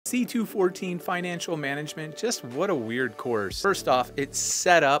C214 Financial Management, just what a weird course. First off, it's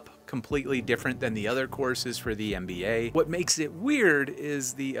set up completely different than the other courses for the MBA. What makes it weird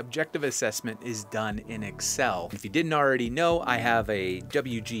is the objective assessment is done in Excel. If you didn't already know, I have a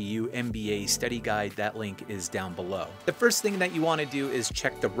WGU MBA study guide. That link is down below. The first thing that you want to do is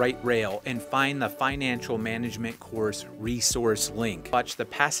check the right rail and find the financial management course resource link. Watch the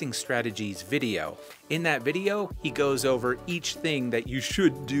passing strategies video. In that video, he goes over each thing that you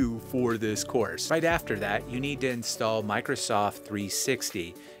should do for this course. Right after that, you need to install Microsoft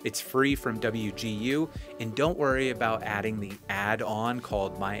 360. It's free from WGU, and don't worry about adding the add-on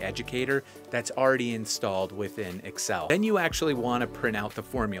called MyEducator that's already installed within Excel. Then you actually want to print out the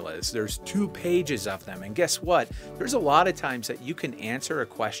formulas. There's 2 pages of them, and guess what? There's a lot of times that you can answer a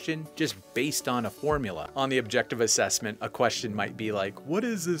question just based on a formula. On the objective assessment, a question might be like, what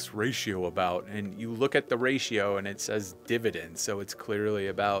is this ratio about? And you look at the ratio and it says dividends, so it's clearly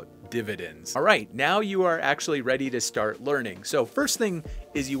about dividends. All right, now you are actually ready to start learning. So first thing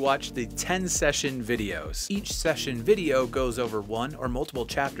is you watch the 10 session videos. Each session video goes over 1 or multiple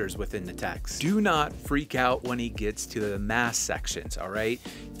chapters within the text. Do not freak out when he gets to the math sections, all right?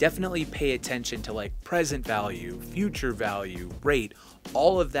 Definitely pay attention to like present value, future value, rate.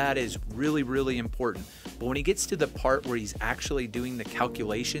 All of that is really, really important. But when he gets to the part where he's actually doing the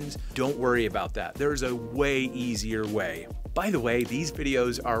calculations, don't worry about that. There's a way easier way. By the way, these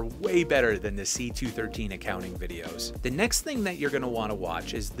videos are way better than the C213 accounting videos. The next thing that you're going to want to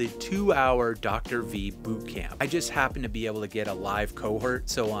watch is the 2-hour Dr. V Bootcamp. I just happen to be able to get a live cohort,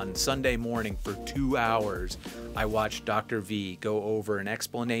 so on Sunday morning for 2 hours, I watched Dr. V go over an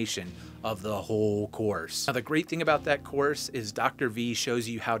explanation of the whole course. Now, the great thing about that course is Dr. V shows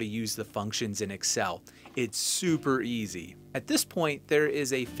you how to use the functions in Excel. It's super easy. At this point, there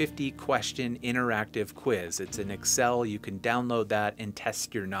is a 50-question interactive quiz. It's in Excel. You can download that and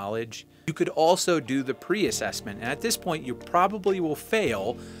test your knowledge. You could also do the pre-assessment, and at this point, you probably will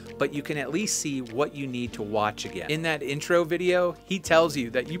fail, but you can at least see what you need to watch again. In that intro video, he tells you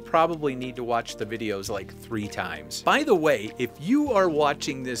that you probably need to watch the videos like 3 times. By the way, if you are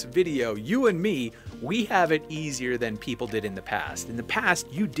watching this video, you and me, we have it easier than people did in the past. In the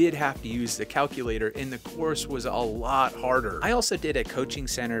past, you did have to use the calculator and the course was a lot harder. I also did a coaching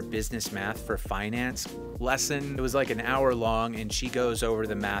center business math for finance lesson. It was like an hour long and she goes over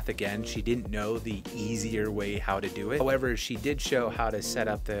the math again. She didn't know the easier way how to do it. However, she did show how to set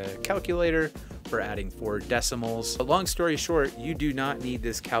up the calculator for adding 4 decimals. But long story short, you do not need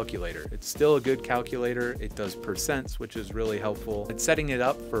this calculator. It's still a good calculator. It does percents, which is really helpful. But setting it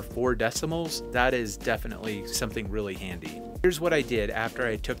up for 4 decimals, that is definitely something really handy. Here's what I did after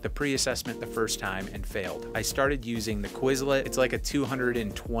I took the pre-assessment the first time and failed. I started using the Quizlet. It's like a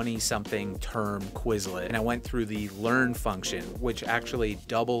 220 something term Quizlet. And I went through the learn function, which actually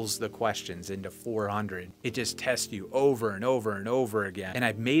doubles the questions into 400. It just tests you over and over and over again. And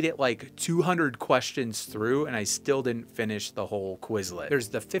I've made it like 200 questions through and I still didn't finish the whole Quizlet. There's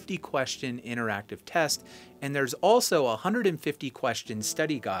the 50 question interactive test, and there's also a 150 question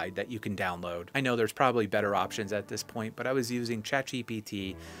study guide that you can download. I know there's probably better options at this point, but I was using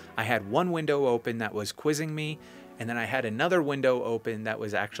ChatGPT. I had one window open that was quizzing me, and then I had another window open that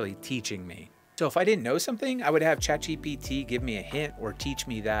was actually teaching me. So if I didn't know something, I would have ChatGPT give me a hint or teach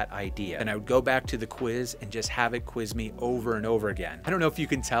me that idea. And I would go back to the quiz and just have it quiz me over and over again. I don't know if you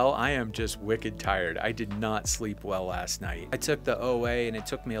can tell, I am just wicked tired. I did not sleep well last night. I took the OA and it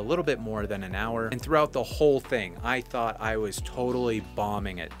took me a little bit more than an hour. And throughout the whole thing, I thought I was totally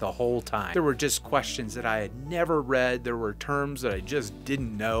bombing it the whole time. There were just questions that I had never read. There were terms that I just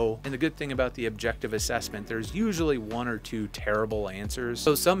didn't know. And the good thing about the objective assessment, there's usually 1 or 2 terrible answers.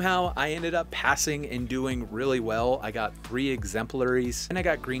 So somehow I ended up passing and doing really well. I got 3 exemplaries and I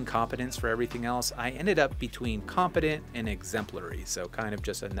got green competence for everything else. I ended up between competent and exemplary, so kind of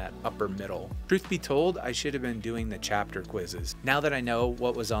just in that upper middle. Truth be told, I should have been doing the chapter quizzes. Now that I know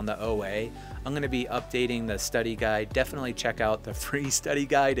what was on the OA, I'm going to be updating the study guide. Definitely check out the free study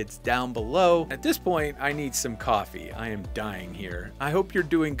guide. It's down below. At this point, I need some coffee. I am dying here. I hope you're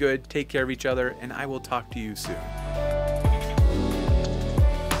doing good. Take care of each other, and I will talk to you soon.